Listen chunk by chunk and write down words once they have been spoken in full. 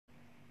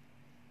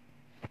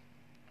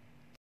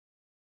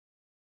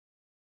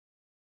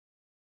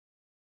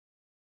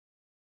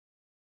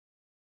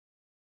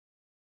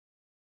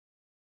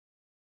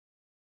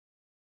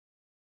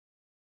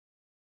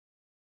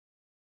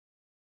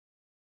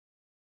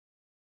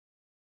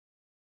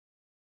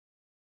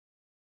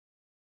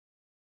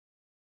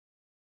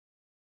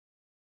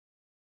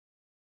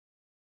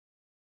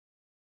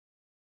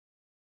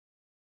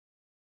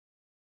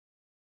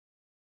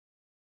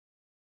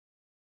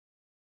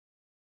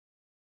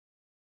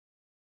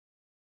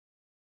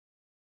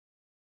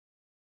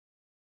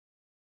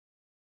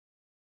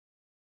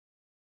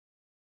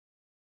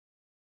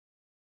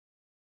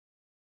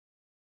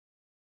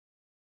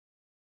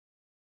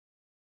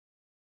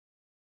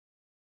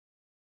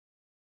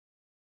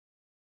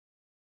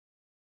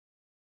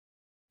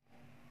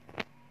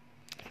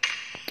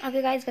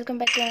Okay guys, welcome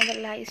back to another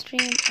live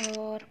stream.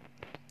 और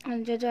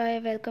जो है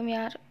वेलकम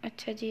यार।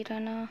 अच्छा जी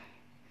Rana,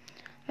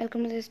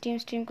 welcome to the stream.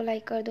 Stream को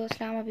लाइक कर दो।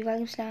 अस्सलाम अभी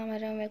वालेकुम सलाम।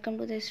 Welcome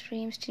to the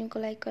stream. Stream को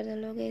लाइक कर दो।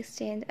 लोग इस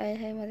चेंज आए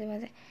हैं मज़े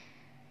मज़े।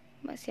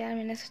 बस यार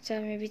मैंने सोचा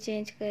मैं भी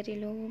चेंज कर ही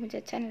लूँ, मुझे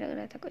अच्छा नहीं लग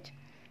रहा था कुछ।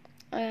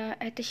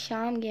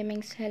 Ehtesham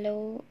gamings, hello,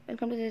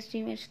 welcome to the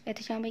stream.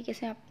 Ehtesham भाई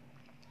कैसे हैं आप?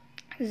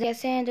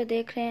 जैसे हैं जो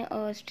देख रहे हैं,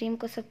 और स्ट्रीम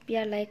को सब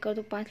यार लाइक कर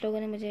दो। 5 लोगों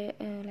ने मुझे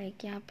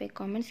लाइक यहाँ पे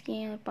कमेंट्स किए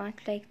हैं, और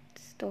 5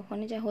 लाइक्स तो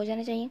हो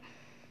जाने चाहिए।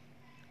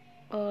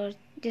 और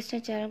जिसने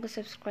चैनल को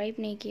सब्सक्राइब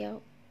नहीं किया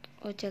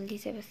और जल्दी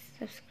से बस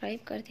सब्सक्राइब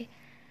कर दे।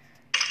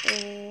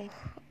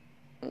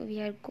 तो we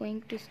are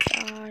going to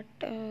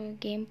start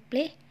game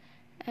play.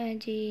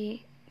 जी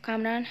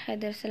कामरान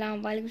हैदर,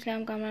 सलाम वालेकुम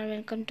सलाम Kamran,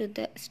 welcome to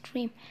the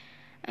stream.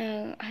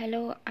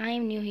 Hello, I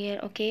am new here.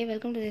 Okay,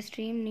 welcome to the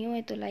stream. New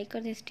है तो लाइक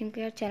कर दें स्ट्रीम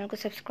को यार, चैनल को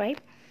सब्सक्राइब।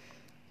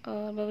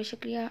 और बहुत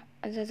शुक्रिया।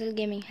 अज़ाज़ल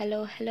गेमिंग,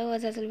 हेलो हेलो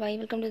अज़ाज़ल भाई,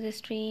 वेलकम टू द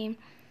स्ट्रीम।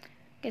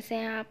 कैसे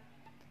हैं आप?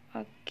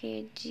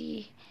 ओके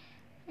जी,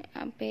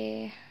 यहाँ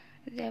पे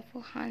जैफो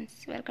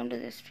हांस, welcome to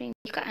the stream.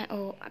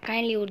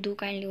 Kindly Urdu,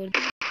 kindly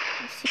Urdu.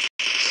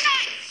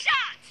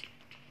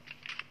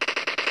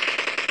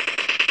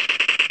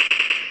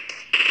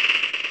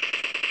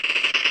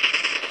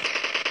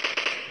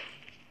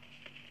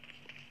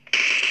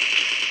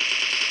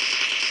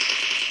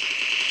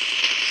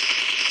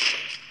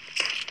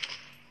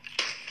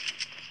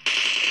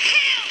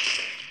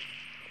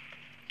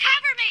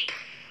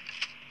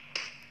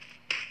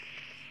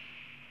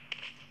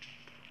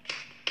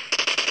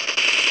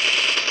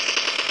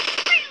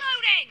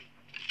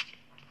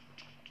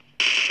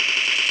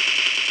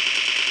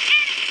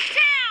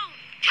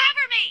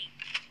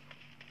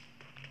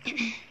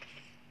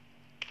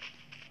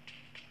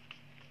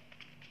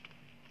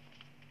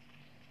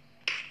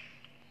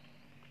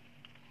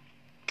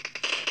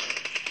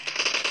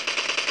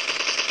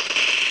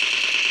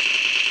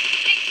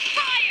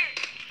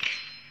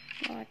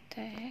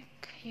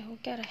 ये हो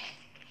क्या रहा है?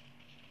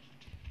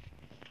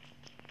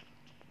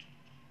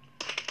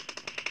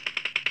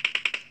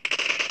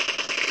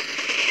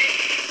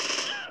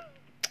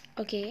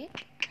 Okay,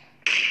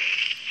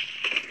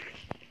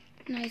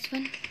 nice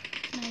one,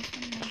 nice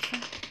one, nice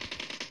one.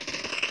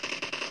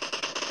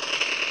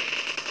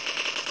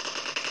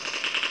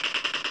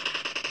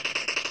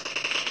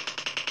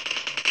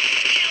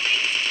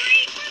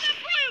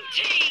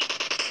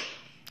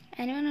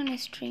 Anyone on a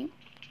stream?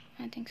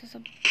 I think so.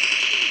 Some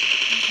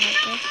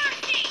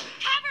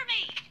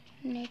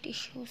net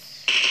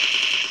issues.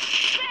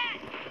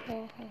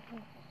 Oh.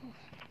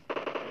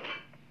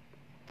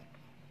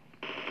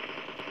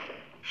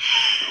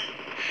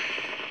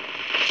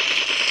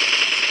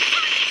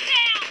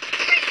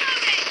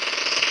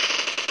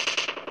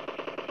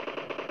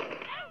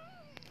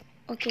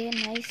 Okay,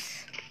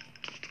 nice.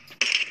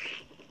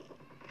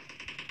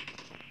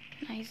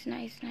 Nice.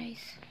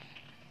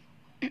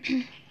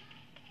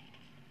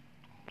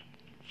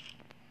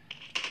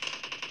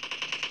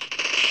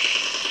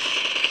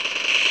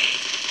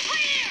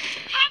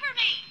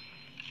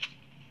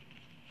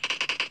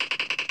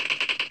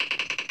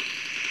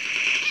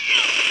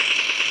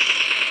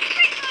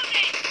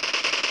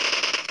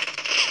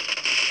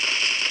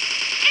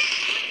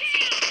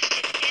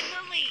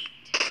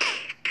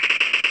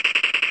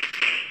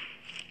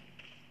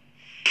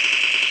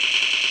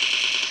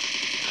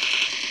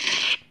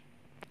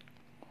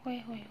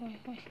 होए।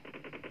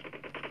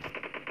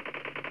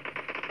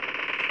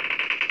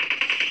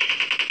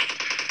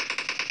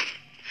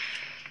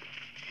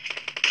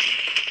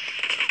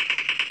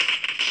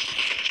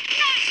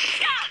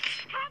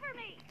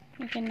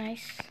 Okay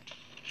nice.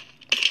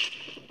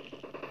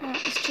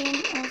 स्ट्रीम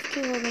ऑफ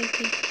क्यों हो गई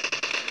थी?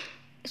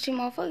 स्ट्रीम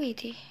ऑफ हो गई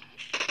थी?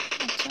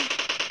 अच्छा,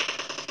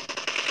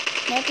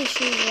 नेट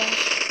इशू हुआ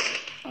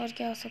और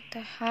क्या हो सकता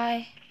है।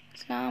 हाय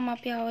सलाम,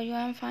 आप how are you?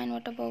 I am fine,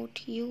 what about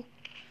you?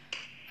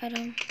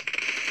 अरम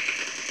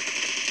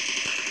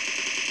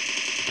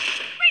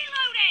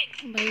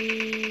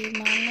भाई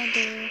मारने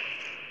दो।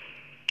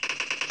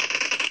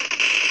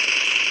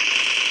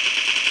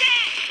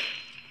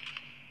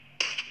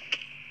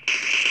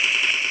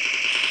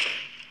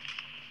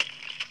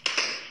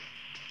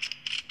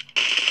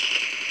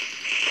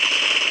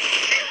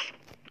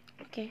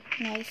 Okay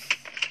nice.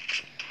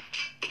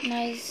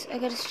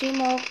 अगर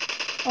स्ट्रीम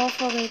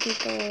ऑफ हो गई थी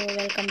तो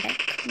वेलकम बैक।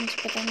 मुझे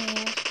पता नहीं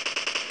यार,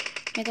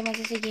 मैं तो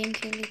मज़े से गेम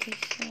खेल रही थी।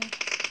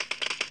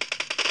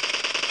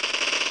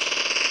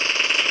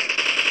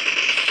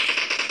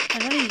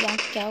 अरे यार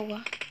क्या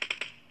हुआ?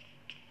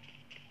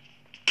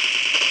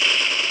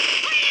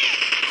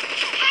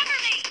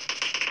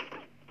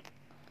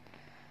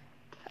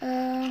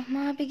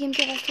 वहाँ पे गेम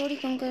की आवाज़ थोड़ी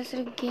कम कर,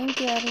 सिर्फ गेम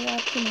की आ रही है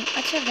आपकी नहीं।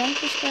 अच्छा रैंक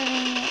पुश कर रहे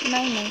हैं?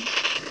 नहीं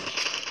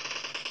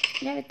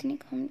यार, इतनी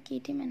कम की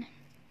थी मैंने,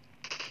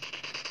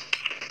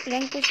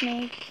 रैंक पुश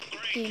नहीं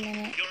की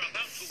मैंने।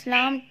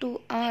 सलाम टू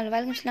ऑल,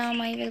 वालेकुम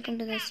सलाम आई, welcome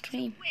to the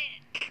stream.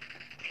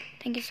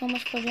 Thank you so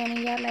much for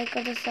joining यार, लाइक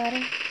कर दो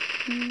सारे।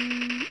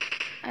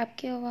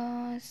 आपकी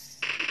आवाज़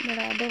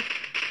बढ़ा दो।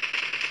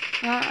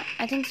 हाँ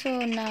I think so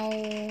now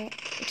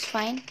it's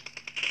fine.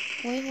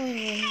 वो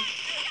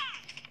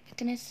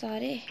इतने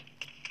सारे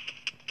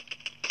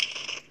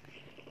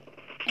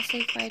ऐसे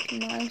ही फाइट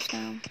नाम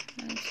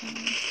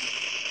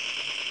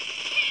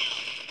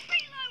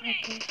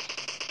okay.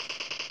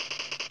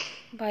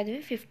 By the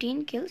way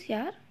 15 kills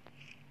यार,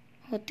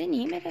 होते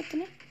नहीं मेरे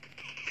इतने।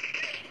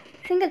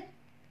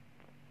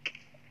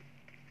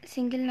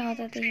 सिंगल ना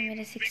होता तो ये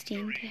मेरे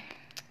 16 थे।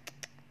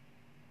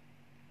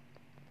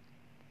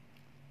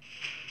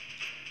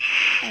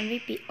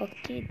 MVP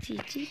ओके जी।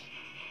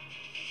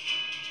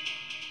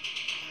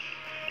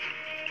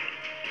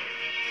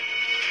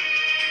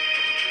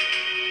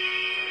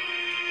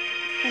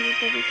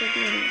 कभी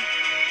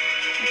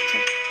अच्छा,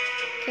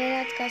 खैर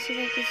आज काशी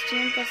भाई की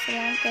स्ट्रीम पर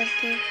सलाम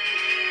करके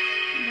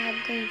भाग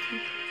गई थी।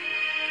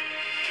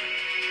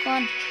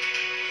 कौन?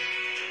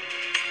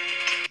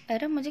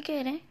 अरे मुझे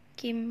कह रहे हैं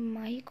कि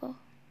माही को।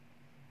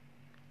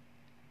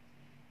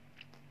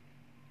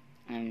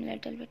 I am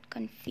little bit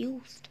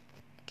confused.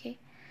 Okay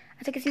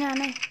अच्छा, किसी ने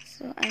आना है?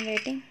 सो आई एम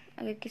वेटिंग।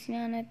 अगर किसी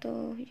ने आना है तो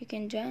यू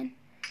कैन ज्वाइन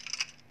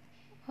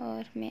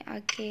और मैं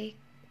आके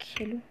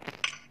खेलूँ।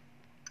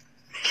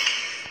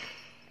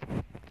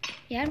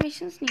 यार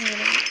मिशंस नहीं हो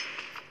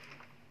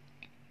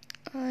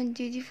रहे।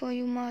 जी फॉर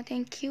यू माँ,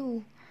 थैंक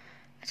यू।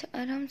 अच्छा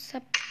आराम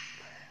सब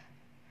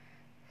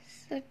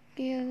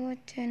ये हो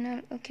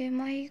चैनल ओके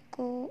माही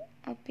को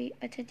अभी।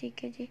 अच्छा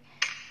ठीक है जी।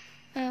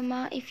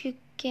 माँ if you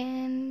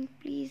can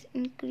please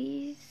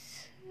increase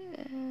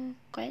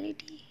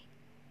quality,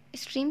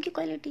 stream की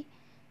quality.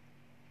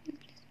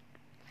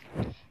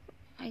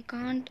 I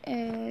can't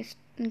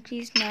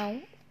increase now.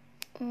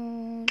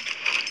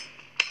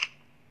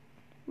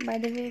 By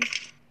the way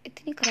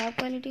इतनी ख़राब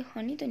क्वालिटी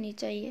होनी तो नहीं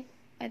चाहिए।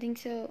 आई थिंक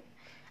सो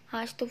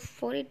आज तो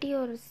 480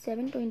 और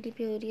 720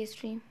 पे हो रही है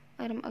स्ट्रीम।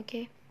 और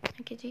ओके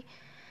जी।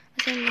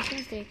 अच्छा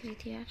मिशंस देख रही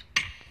थी यार,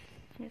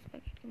 इस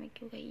पैकेट में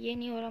क्यों गई? ये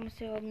नहीं हो रहा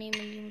मुझसे, अब नहीं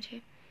मिल रही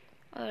मुझे।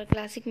 और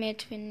क्लासिक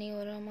मैच विन नहीं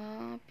हो रहा।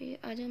 वहाँ पे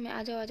आ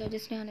जाओ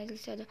जिसने आना है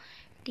जल्दी से आ जाओ।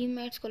 टीम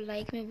मैच को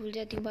लाइक में भूल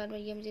जाती हूँ बार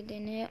ये मुझे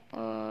देने हैं।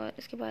 और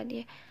इसके बाद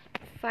ये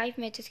 5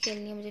 मैचेस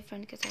खेलनी है मुझे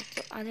फ्रेंड के साथ।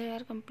 तो आ जाओ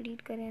यार,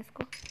 कंप्लीट करें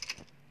इसको।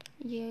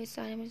 ये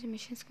सारे मुझे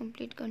मिशंस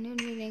कंप्लीट करने हैं।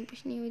 उनमें रैंक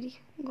पुश नहीं हो रही।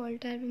 गोल्ड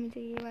टायर भी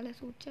मुझे ये वाला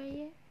सूट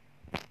चाहिए,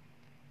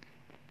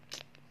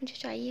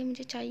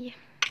 मुझे चाहिए।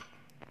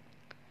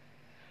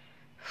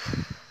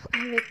 आई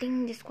एम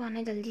वेटिंग, जिसको आना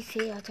है जल्दी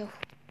से आ जाओ।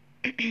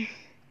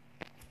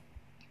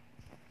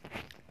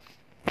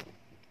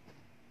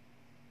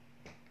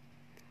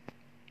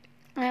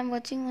 I am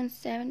watching on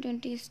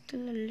 720 is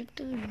still a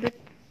little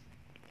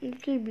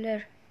blur।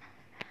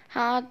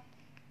 हाँ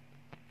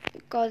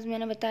कॉज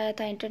मैंने बताया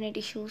था इंटरनेट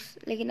इश्यूज,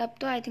 लेकिन अब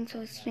तो आई थिंक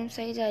सो स्ट्रीम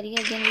सही जा रही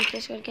है। अगेन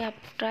रिफ्रेश करके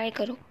आप ट्राई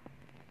करो,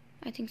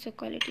 आई थिंक सो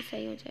क्वालिटी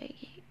सही हो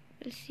जाएगी।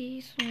 विल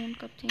सी सून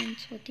कब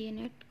चेंज होती है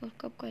नेट और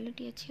कब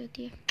क्वालिटी अच्छी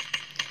होती है।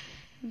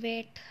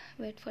 Wait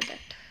for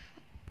that.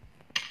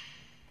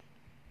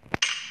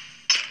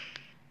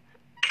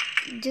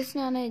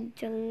 जिसने आना है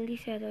जल्दी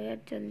से आ जाओ यार,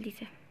 जल्दी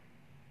से।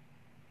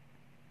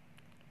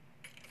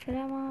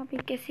 सलाम आप,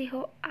 कैसी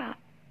हो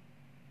आप?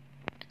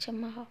 अच्छा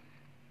माँ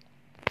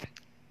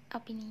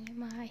अभी नहीं है,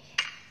 माँ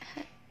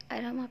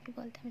आराम आप ही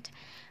बोलते हैं मुझे।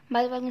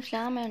 बाय वालेकुम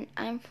सलाम and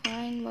I am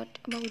fine, what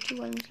about you?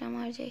 वालेकुम सलाम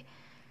आरजे।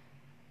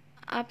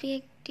 आप ही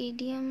एक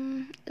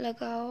टीडीएम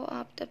लगाओ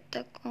आप, तब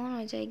तक ऑन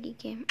हो जाएगी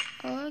गेम।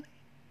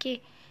 ओके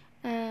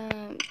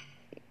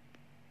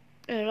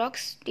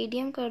रॉक्स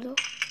टीडीएम कर दो।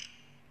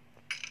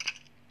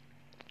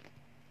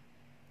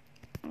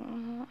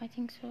 आई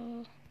थिंक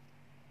सो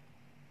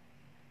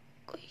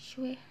कोई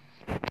इशू है।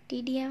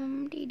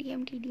 टीडीएम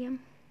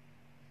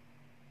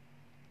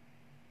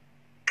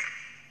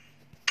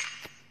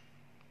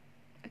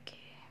ओके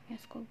मैं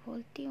इसको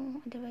बोलती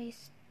हूँ, अदरवाइज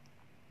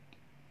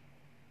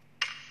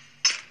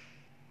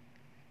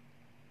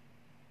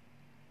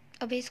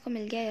अबे इसको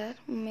मिल गया यार,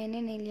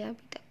 मैंने नहीं लिया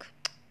अभी तक।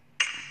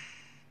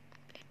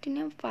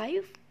 प्लेटिनम 5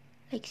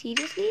 लाइक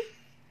सीरियसली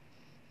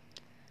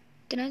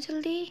इतना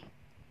जल्दी?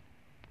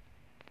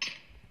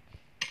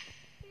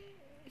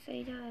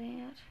 सही जा रहे हैं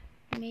यार,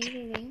 मैं ही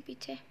रह गई हूँ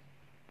पीछे।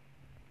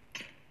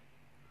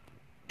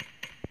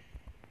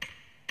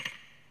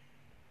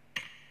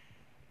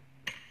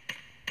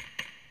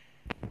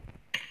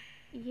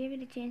 ये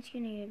भी चेंज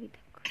क्यों नहीं है अभी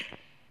तक?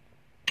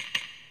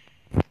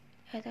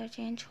 ऐसा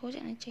चेंज हो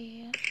जाना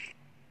चाहिए यार।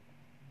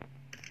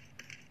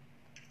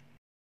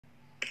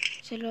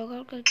 चलो लॉग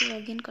आउट करके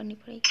लॉगिन करनी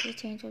पड़ेगी, ये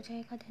चेंज हो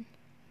जाएगा देन।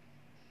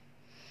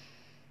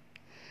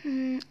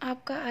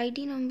 आपका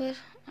आईडी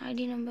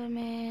नंबर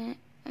में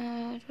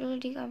चलो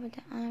ठीक है, आप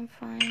बताएं। I am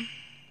fine.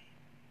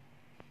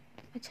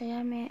 अच्छा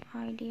यार मैं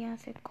आईडी यहाँ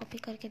से कॉपी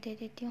करके दे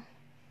देती हूँ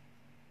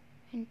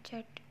इन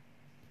चैट।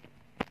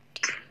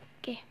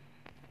 ठीक है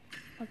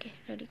ओके,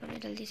 रेडी कर दो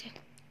जल्दी से,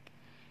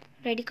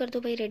 रेडी कर दो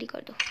भाई, रेडी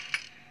कर दो।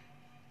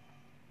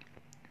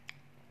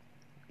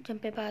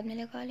 जंपे बाद में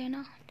लगा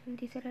लेना,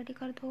 जल्दी से रेडी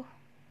कर दो।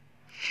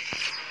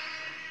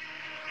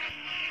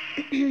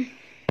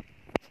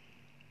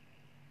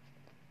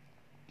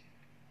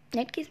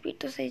 नेट की स्पीड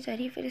तो सही जा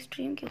रही है, फिर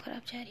स्ट्रीम क्यों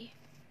ख़राब जा रही है?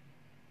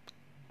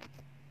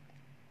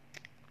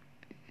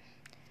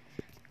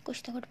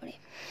 कुछ तो गड़बड़ है।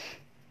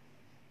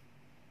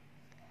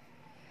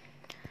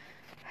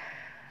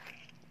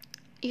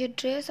 ये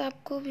ड्रेस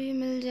आपको भी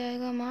मिल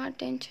जाएगा माँ,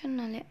 टेंशन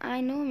ना ले।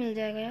 आई नो मिल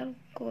जाएगा यार,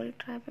 गोल्ड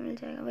ट्राई पे मिल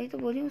जाएगा। वही तो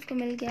बोल रही हूँ, उसको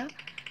मिल गया।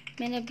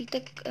 मैंने अभी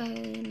तक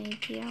नहीं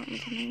किया,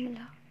 मुझे नहीं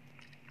मिला।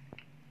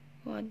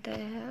 What the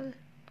hell.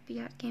 अभी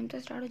यार गेम तो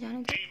स्टार्ट हो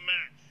जाने दो।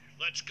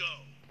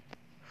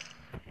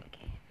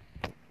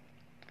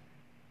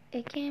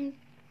 एक गेम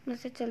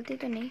मुझसे चलती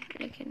तो नहीं,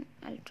 लेकिन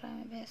आई ट्राई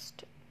माई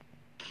बेस्ट।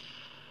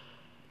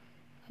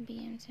 अभी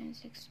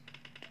M76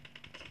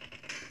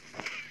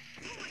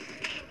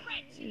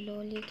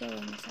 लोली क्या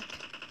हुआ मेरे साथ।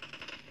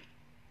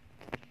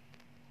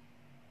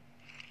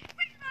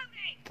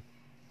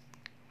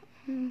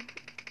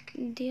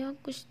 दिया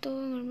कुछ तो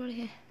गड़बड़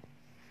है,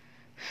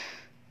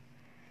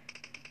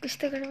 कुछ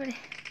तो गड़बड़ है।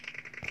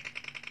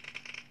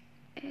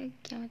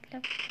 क्या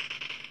मतलब?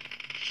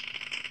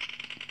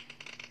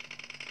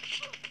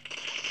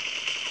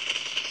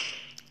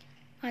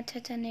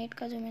 अच्छा नेट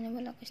का जो मैंने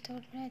बोला कुछ तो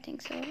गड़बड़ है। I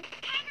think so.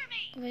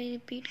 वही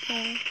रिपीट करो।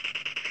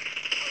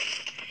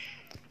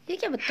 ये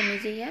क्या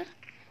बदतमीजी है यार,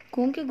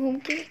 घूम के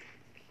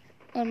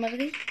और मर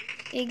गई।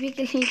 एक भी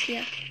किल नहीं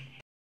किया।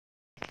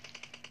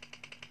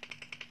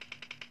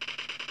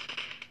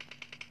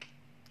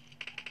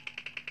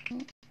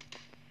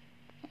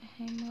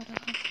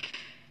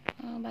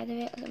 बाय द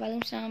वे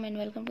वालेकुम सलाम and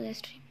welcome to the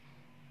stream.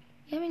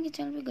 यार मैं इनके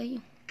चैनल पे गई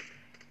हूँ।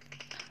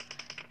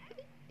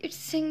 इट्स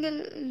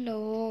सिंगल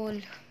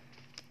लोल।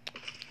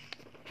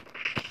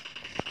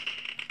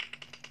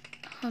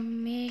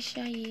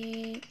 हमेशा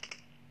ये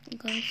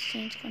गन्स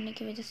चेंज करने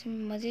की वजह से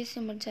मैं मज़े से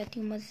मर जाती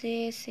हूँ,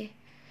 मज़े से।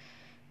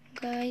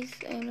 गाइस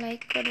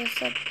लाइक करो,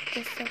 सब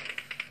के सब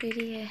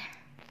फ्री है।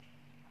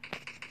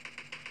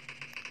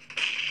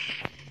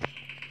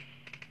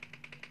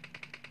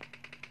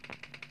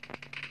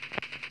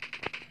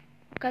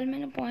 कल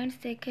मैंने पॉइंट्स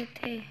देखे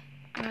थे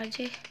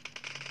आरजे,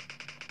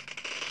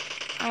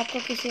 आपको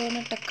किसी और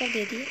ने टक्कर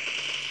दे दी।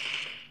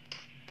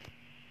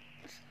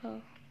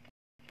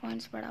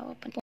 पॉइंट्स बढ़ाओ,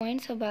 अपन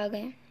पॉइंट्स अब आ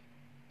गए।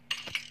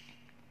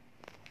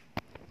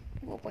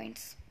 वो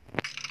points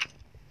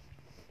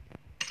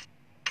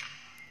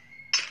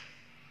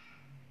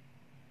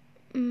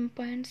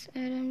points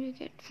around you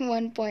get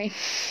 1 point.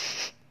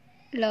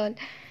 Lol.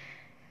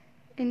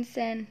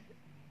 Insane.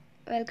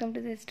 Welcome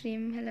to the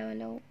stream.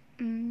 Hello.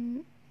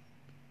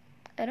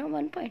 Around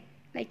 1 point.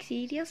 Like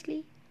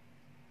seriously?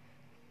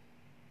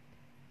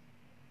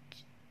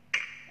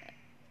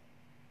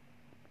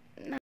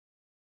 No.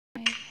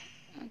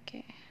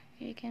 Okay.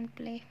 You can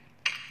play.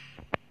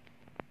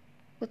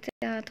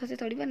 उससे हाथों से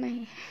थोड़ी बना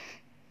है।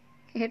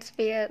 It's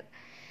fair.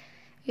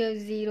 You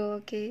have 0.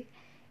 Okay.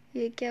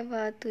 ये क्या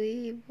बात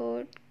हुई?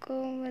 बोर्ड को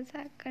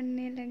मजाक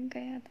करने लग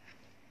गया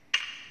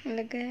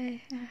है।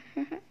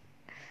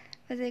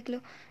 बस देख लो,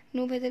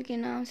 नूब हैदर के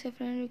नाम से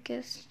फ्रेंड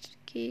रिक्वेस्ट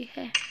की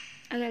है।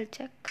 I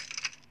check.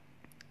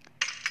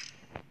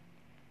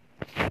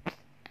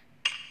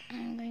 I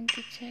am going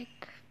to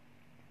check.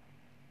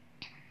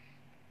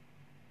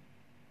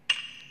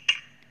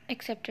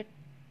 Accepted.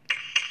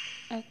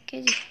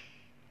 Okay जी।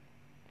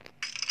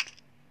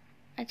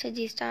 अच्छा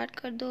जी, स्टार्ट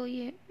कर दो।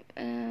 ये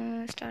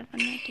स्टार्ट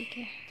करना है, ठीक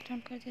है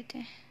स्टार्ट कर देते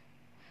हैं।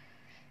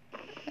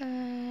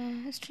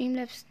 स्ट्रीम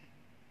लैब्स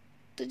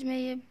तुझ में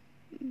ये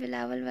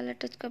बिलावल वाला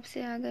टच कब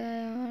से आ गया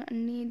है?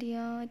 नहीं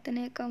दिया,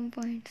 इतने कम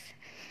पॉइंट्स।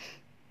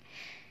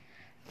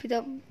 फिर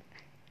अब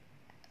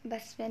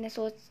बस मैंने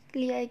सोच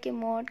लिया है कि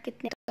मॉड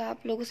कितने तो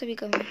आप लोगों से भी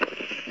कम है।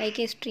 लाइक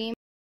ये स्ट्रीम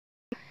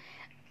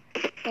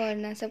और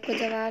ना सबको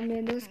जवाब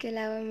दे दूँ, उसके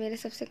अलावा मेरे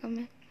सबसे कम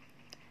है।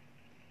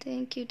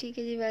 थैंक यू, ठीक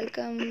है जी,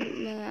 वेलकम।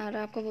 और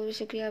आपका बहुत बहुत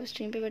शुक्रिया, आप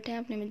स्ट्रीम पे बैठे हैं,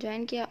 आपने मुझे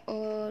ज्वाइन किया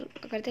और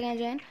करते रहें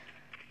ज्वाइन।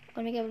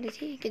 और मैं क्या बोल रही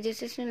थी कि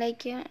जिसने लाइक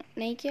किया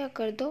नहीं किया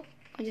कर दो,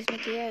 और जिसने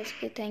किया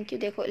उसके थैंक यू।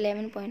 देखो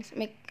 11 पॉइंट्स।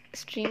 मैं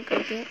स्ट्रीम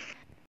करती हूँ।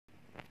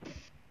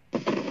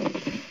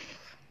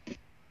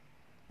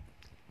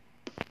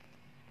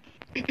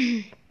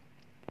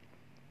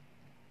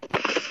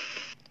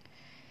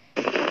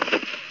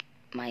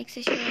 माइक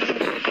से शोर,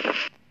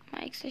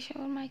 माइक से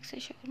शोर, माइक से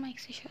शोर, माइक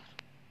से शोर।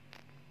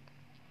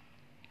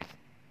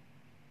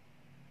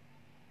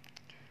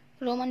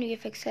 Roman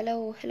VFX,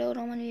 hello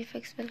Roman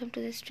VFX, welcome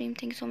to the stream.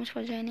 Thank you so much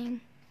for joining.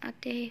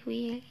 आते हुए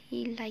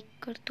ही लाइक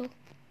कर दो।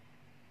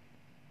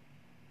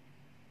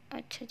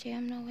 अच्छा जी,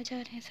 हम 9 बजा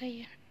रहे हैं, सही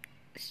है।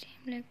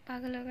 स्ट्रीम लेग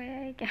पागल हो गया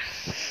है क्या?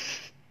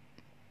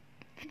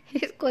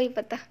 इसको ही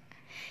पता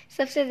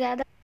सबसे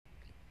ज़्यादा।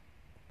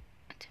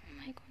 अच्छा मैं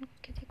माइक ऑन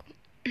करके देखूँ,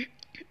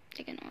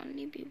 लेकिन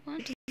only B one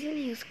diesel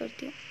use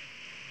करती हूँ।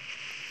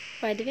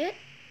 बाय द वे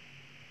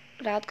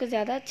रात को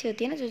ज़्यादा अच्छी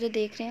होती है ना, जो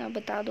देख रहे हैं आप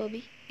बता दो।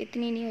 अभी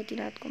इतनी नहीं होती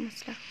रात को,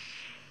 मसला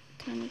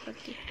इतना नहीं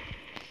करती।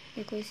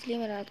 देखो इसलिए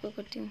मैं रात को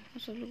करती हूँ। और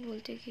सब लोग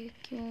बोलते हैं कि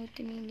क्यों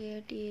इतनी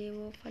लेट, ये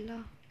वो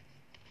फला।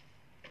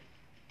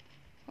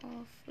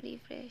 Of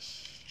refresh.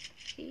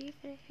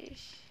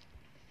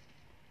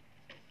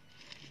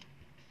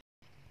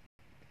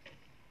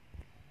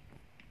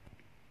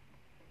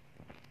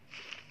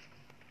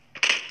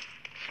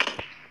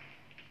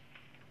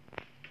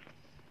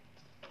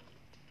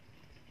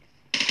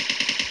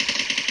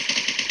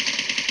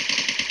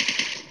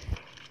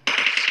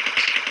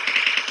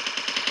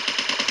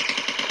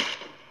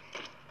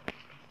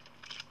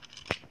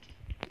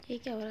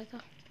 हो रहा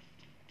था।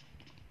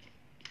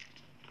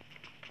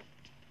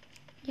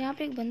 यहाँ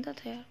पे एक बंदा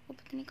था यार, वो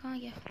पता नहीं कहाँ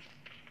गया।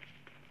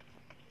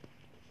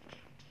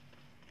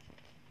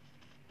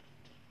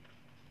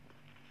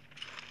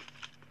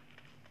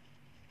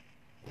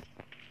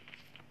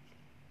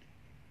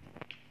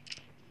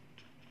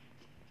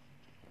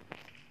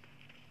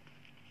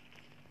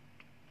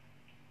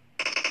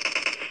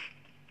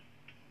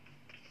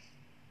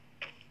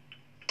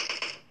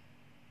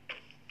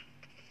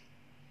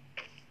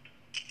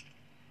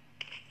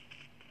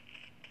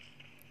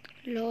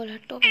 लोल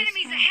हटो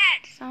भाई,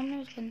 सामने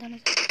मुझे बंदा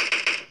नजर।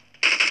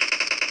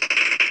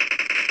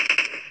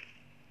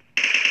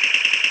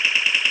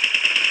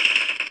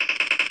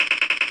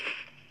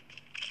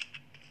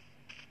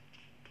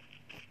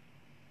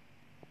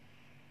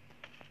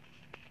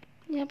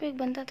 यहाँ पे एक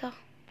बंदा था।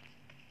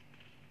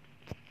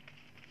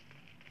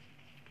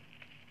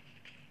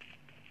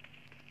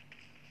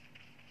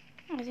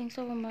 आई थिंक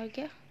सो वो मर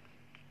गया।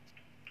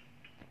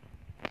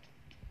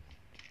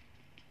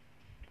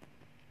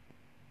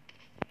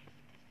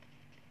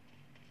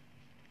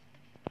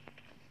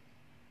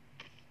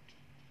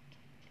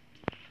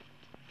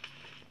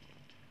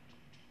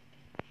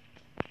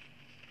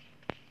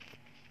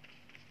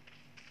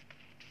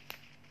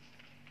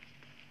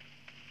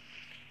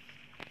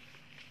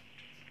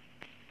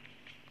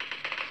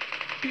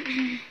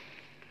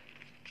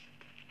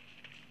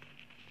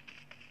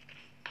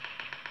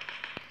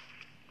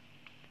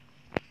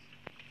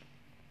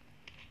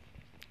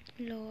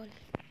 Lol.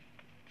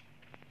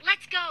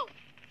 Let's go.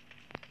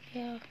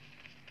 Yeah.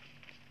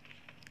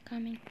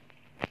 Coming.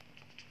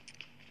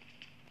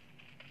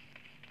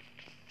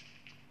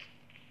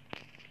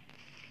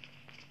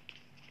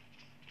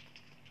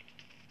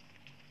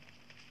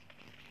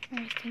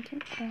 I was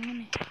thinking कौन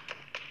है?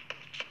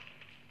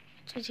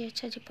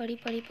 अच्छा जी पड़ी।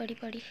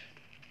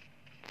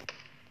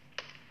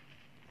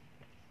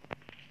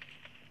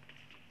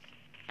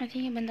 आई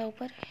थिंक ये बंदा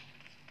ऊपर है।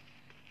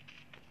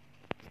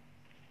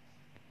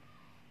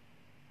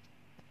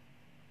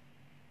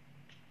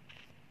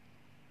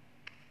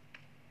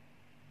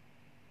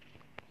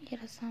 ये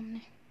रहा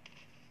सामने।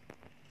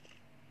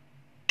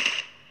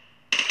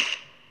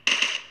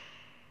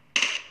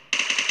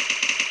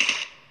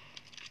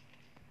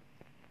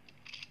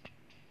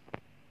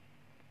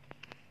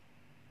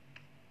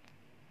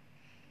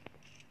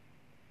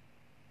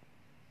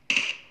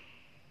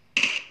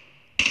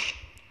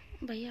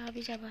 भैया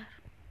अभी जा बाहर।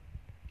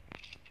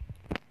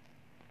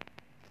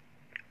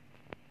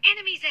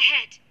 Enemies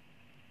ahead.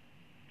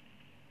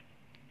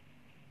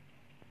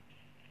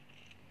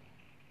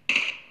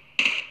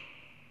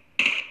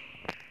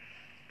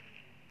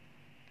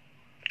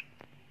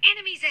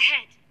 Enemies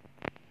ahead.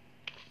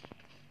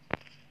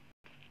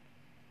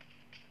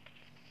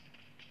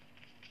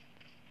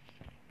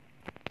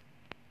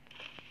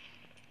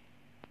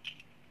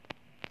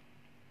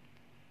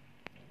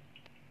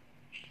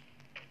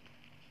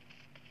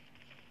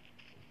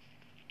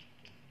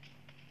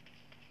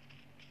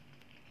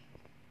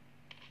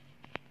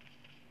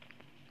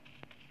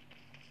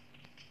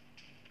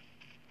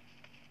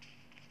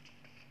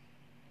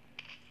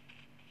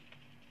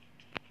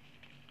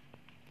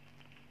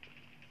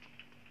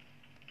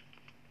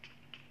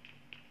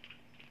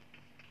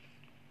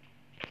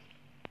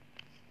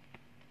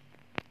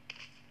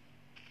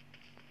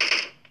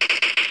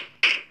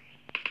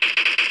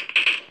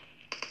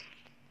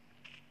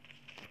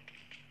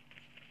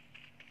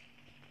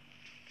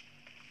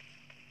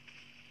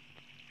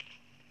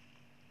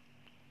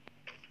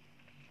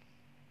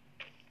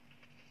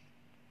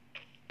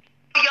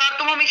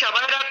 हमेशा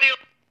बन जाते हो।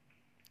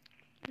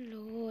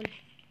 लोल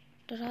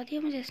डरा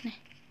दिया मुझे इसने।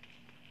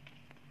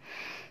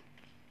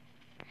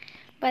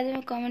 बाद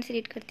में कमेंट्स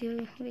रीड करती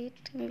हूँ।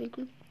 वेट, मैं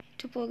बिल्कुल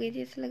चुप हो गई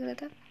थी, ऐसा लग रहा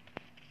था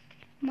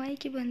माई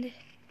के बंदे।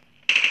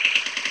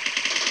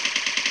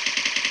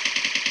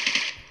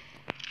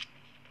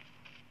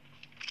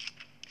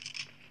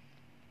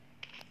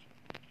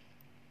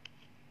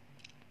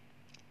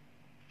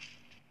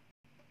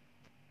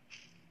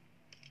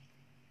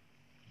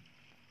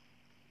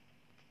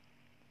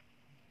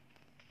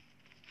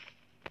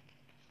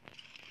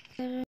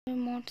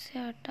 मोड से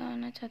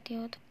हटाना चाहती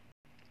हो तो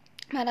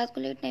मैं रात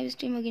को लेट नाइट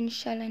स्ट्रीम होगी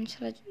इंशाल्लाह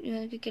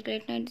क्योंकि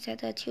लेट नाइट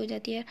ज़्यादा अच्छी हो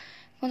जाती है।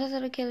 कौन सा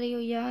सर्वर खेल रही हो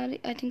यार?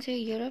 आई थिंक सो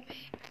यूरोप है।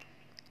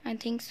 आई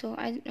थिंक सो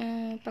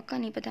पक्का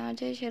नहीं पता।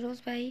 अजय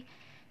शरोज भाई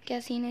क्या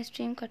सीन है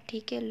स्ट्रीम का?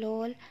 ठीक है।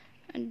 लोल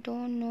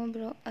डोंट नो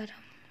ब्रो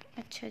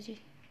आराम। अच्छा जी,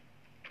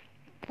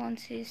 कौन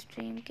सी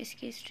स्ट्रीम,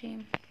 किसकी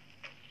स्ट्रीम?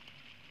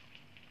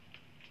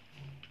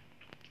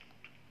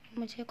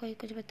 मुझे कोई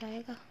कुछ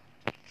बताएगा?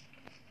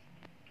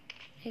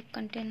 एक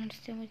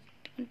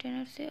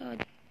कंटेनर से आज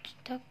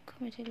तक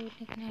मुझे लूट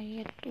निकलना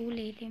है। टू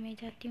ले मैं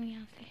जाती हूँ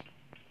यहाँ से।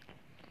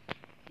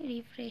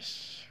 रिफ्रेश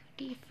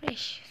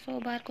 100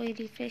 बार कोई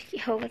रिफ्रेश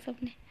किया होगा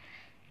सबने।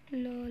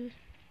 लोल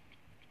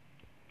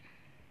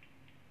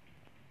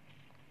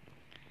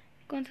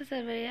कौन सा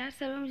सर्वर है यार?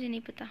 सर्वर मुझे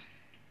नहीं पता।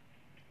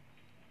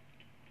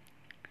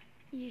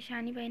 ये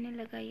शानी भाई ने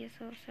लगाई है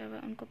सो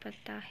सर्वर उनको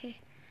पता है।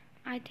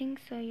 आई थिंक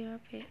सो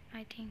यूरोप है।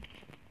 आई थिंक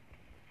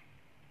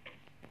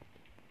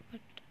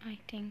आई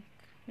थिंक,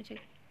 मुझे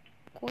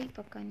कोई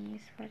पक्का नहीं है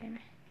इस बारे में।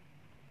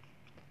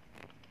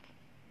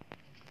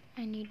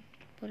 I need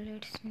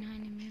bullets 9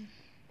 mm।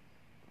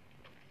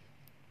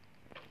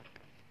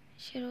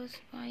 Sharoz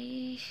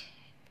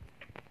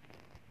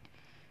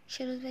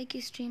भाई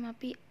की स्ट्रीम आप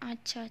ही?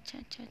 अच्छा अच्छा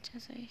अच्छा अच्छा,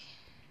 सही।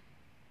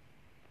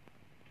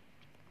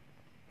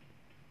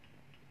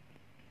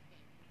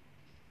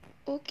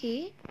 ओके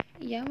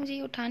यार, मुझे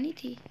ये उठानी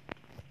थी,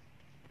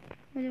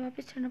 मुझे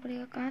वापस चढ़ना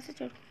पड़ेगा। कहाँ से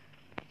चढ़ूँ?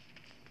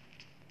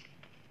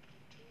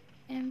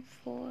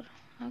 M4,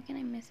 how can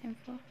I miss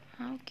M4?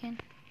 How can?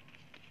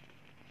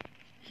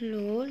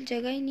 लोल,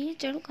 जगह ही नहीं है,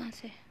 चढ़ूँ कहाँ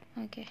से?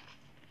 ओके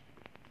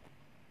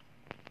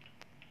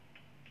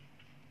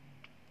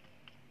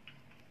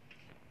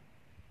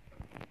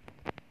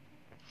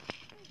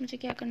मुझे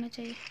क्या करना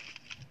चाहिए?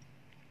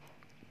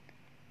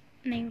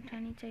 नहीं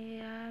उठानी चाहिए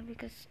यार,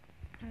 because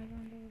I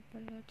don't have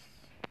bullets.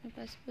 मेरे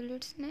पास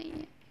बुलेट्स नहीं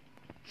है,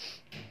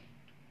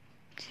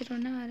 मुझे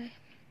रोना आ रहा है।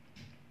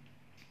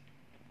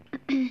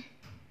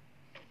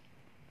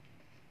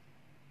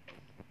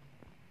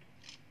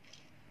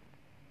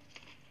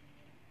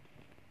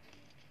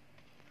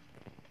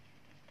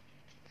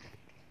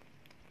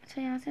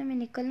 अच्छा, यहाँ से हमें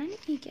निकलना नहीं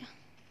है क्या?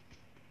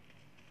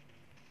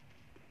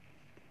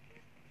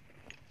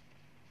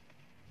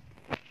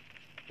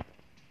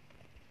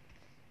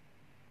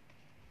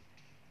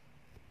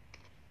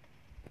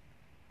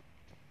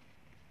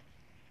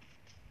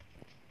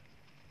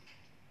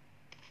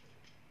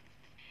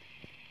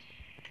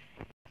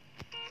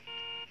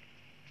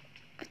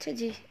 अच्छा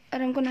जी,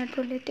 अरम को नेट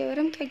रोल लेते हो।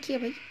 अरम क्या किया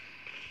भाई?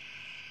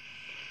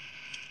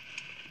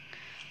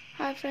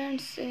 Hi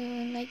friends,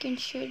 like and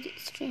share the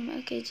stream.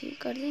 Okay जी,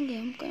 कर देंगे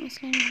हम, कोई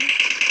मसला नहीं है।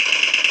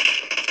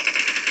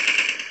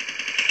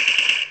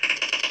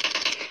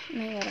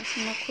 नहीं मारा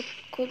ना,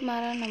 खुद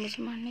मारा ना,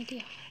 मुझे मारने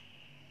दिया।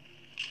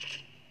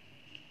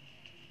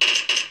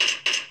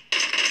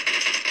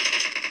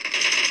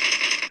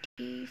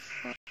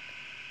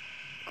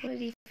 को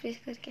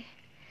रिफ्रेश करके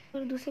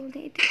और दूसरे बोलते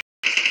हैं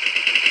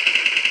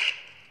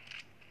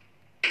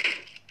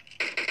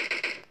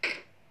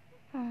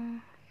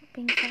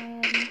पिंक आ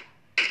रही है।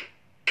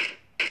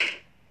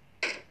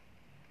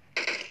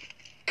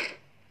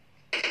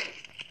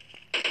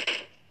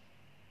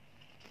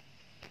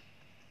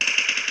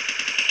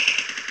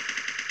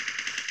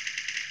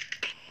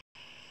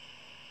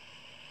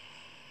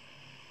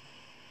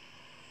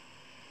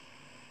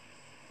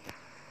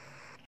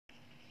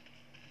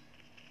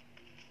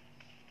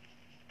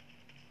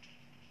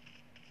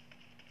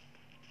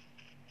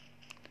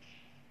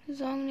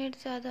 जोंग नेट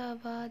ज़्यादा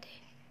आबाद है।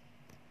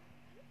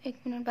 1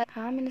 मिनट बाद।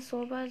 हाँ, मैंने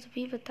 100 बार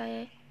भी बताया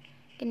है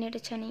कि नेट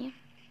अच्छा नहीं है।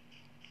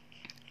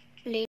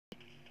 लेट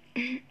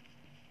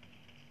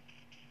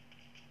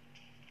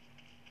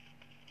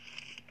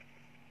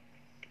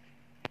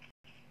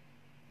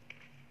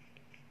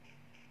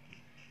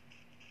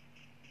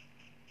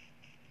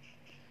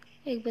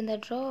एक बंदा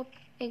ड्रॉप,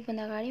 एक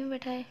बंदा गाड़ी में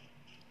बैठा है।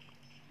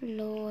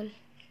 लोल,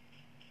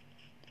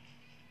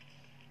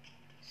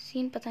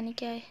 सीन पता नहीं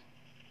क्या है।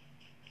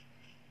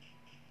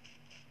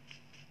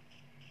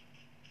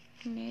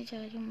 मैं जा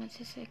रही हूँ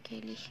मज़े से,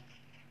 अकेली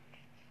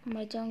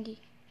मर जाऊंगी।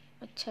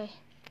 अच्छा है,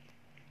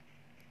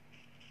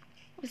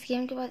 इस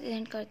गेम के बाद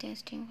एंड करते हैं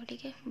स्ट्रीम को,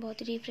 ठीक है?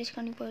 बहुत रिफ्रेश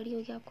करनी पड़ रही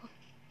होगी आपको,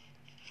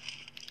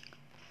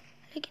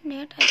 लेकिन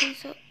नेट आई थिंक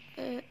सो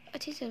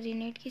अच्छी चल रही है।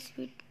 नेट की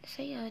स्पीड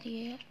सही आ रही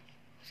है यार,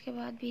 उसके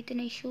बाद भी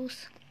इतने इश्यूज।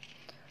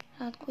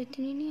 रात को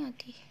इतनी नहीं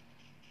आती।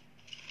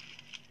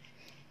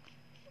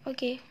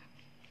 ओके,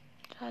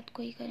 रात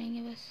को ही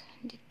करेंगे बस,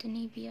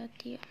 जितनी भी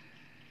आती है।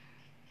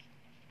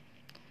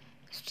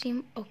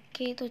 स्ट्रीम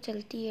ओके तो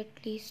चलती है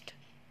एटलीस्ट,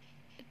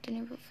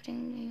 इतनी बफरिंग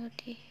नहीं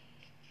होती।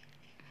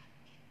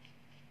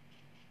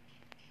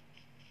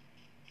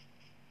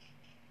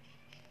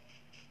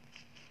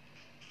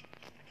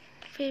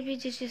 फिर भी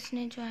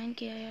जिसने ज्वाइन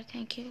किया यार,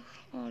 थैंक यू।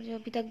 और जो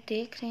अभी तक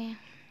देख रहे हैं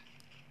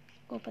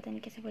वो पता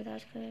नहीं कैसे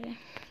बर्दाश्त कर रहे हैं।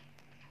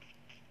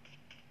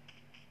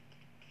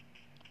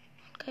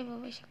 ओके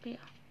बाबा,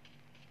 शुक्रिया।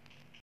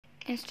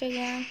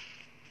 इंस्टाग्राम,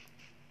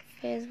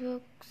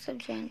 फेसबुक सब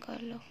ज्वाइन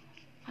कर लो।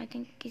 आई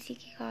थिंक किसी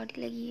की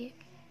गाड़ी लगी है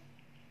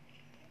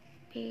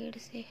पेड़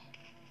से।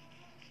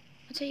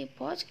 अच्छा, ये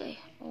पहुंच गए।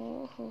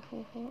 ओ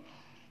हो,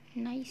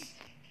 nice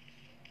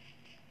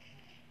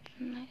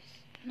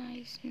nice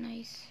nice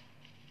nice.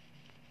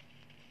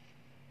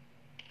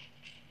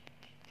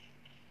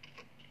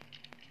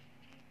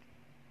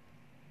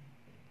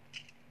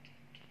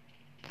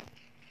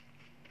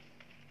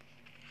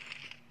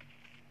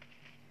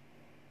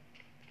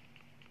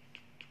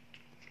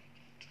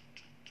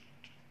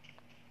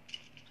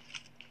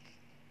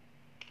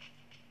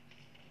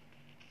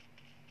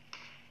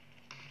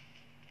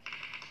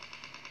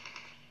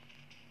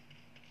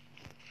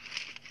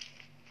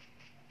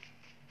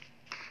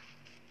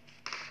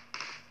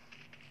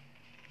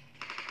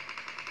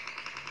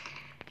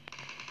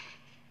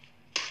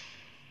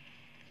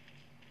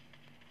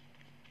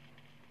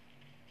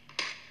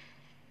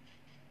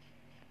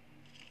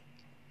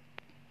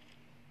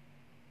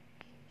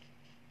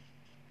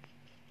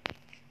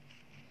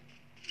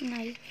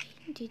 Nice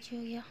भाई, जीजी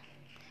हो गया।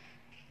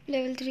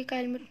 लेवल 3 का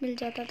हेलमेट मिल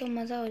जाता तो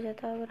मज़ा हो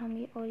जाता अगर हम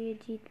ये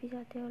जीत भी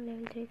जाते और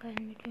लेवल 3 का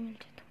हेलमेट भी मिल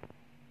जाता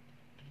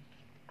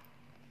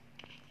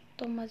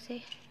तो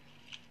मज़े।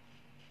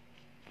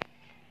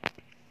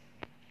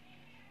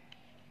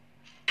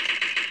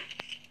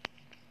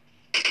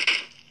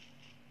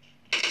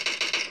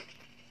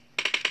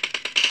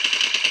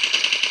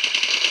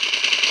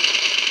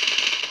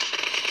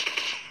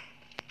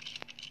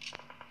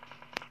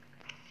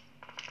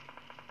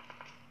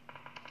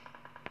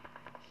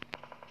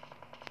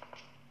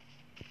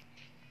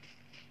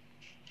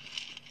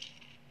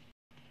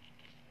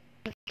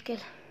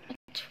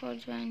 Thanks for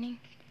joining.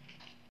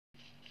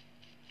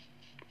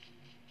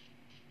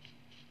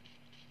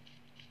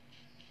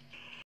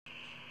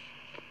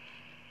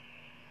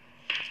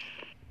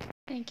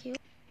 Thank you.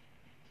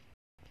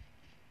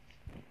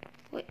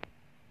 Wait.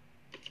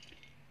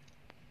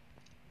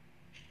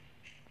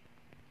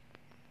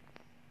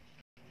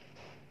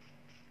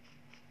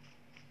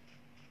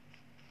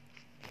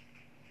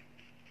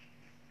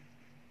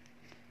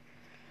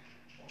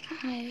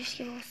 I wish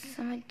you was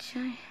समझ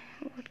जाए.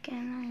 What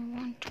can I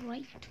want to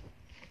write?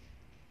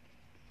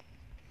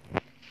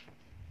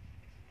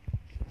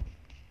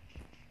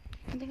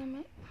 I think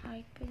हमें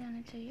हाइट पे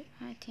जाना चाहिए.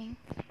 I think.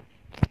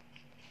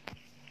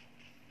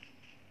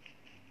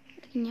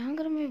 लेकिन यहाँ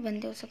घर में भी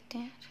बंदे हो सकते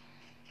हैं.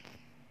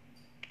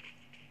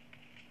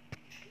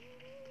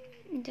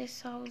 This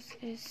house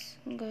is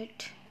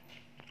good.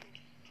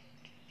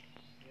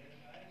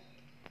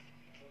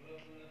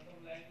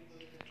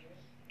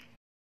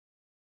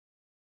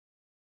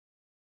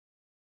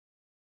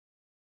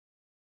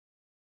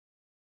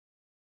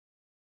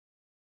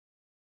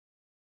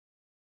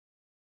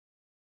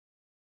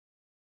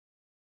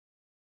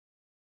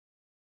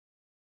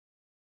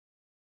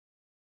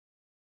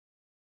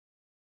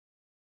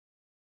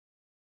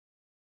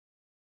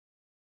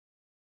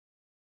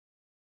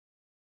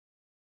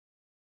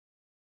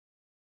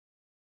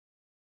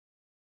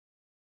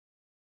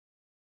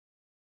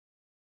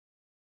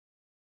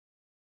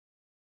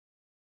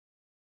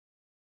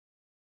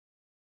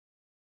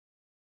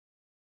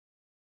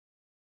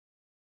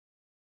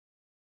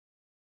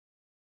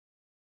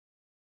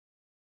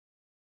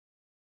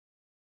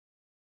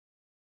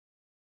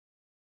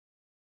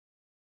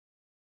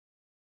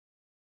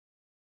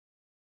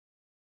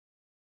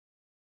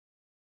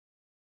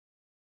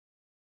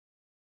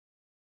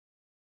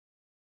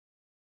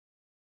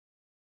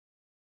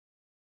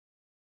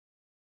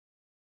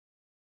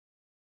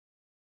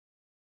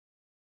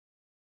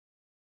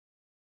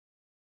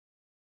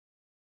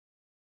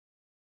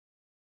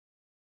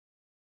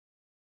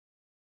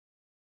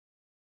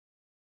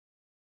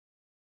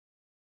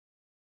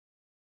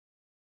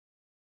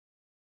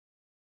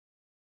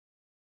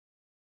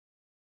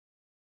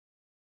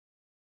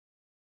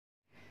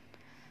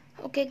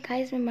 Okay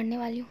guys, मैं मरने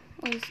वाली हूँ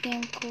और इस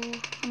गेम को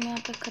हम यहाँ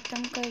पे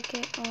ख़त्म करके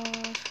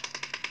और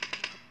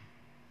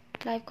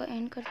लाइव को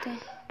एंड करते हैं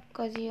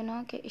बिकॉज यू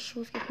नो कि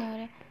इश्यूज़ कितने हो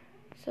रहे हैं.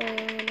 सो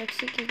लेट्स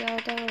सी कि क्या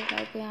होता है और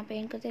लाइव को यहाँ पे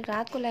एंड करते हैं.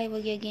 रात को लाइव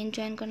हो गया, गेम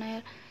ज्वाइन करना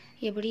यार.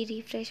 ये बड़ी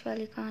रिफ्रेश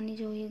वाली कहानी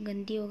जो ये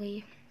गंदी हो गई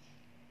है.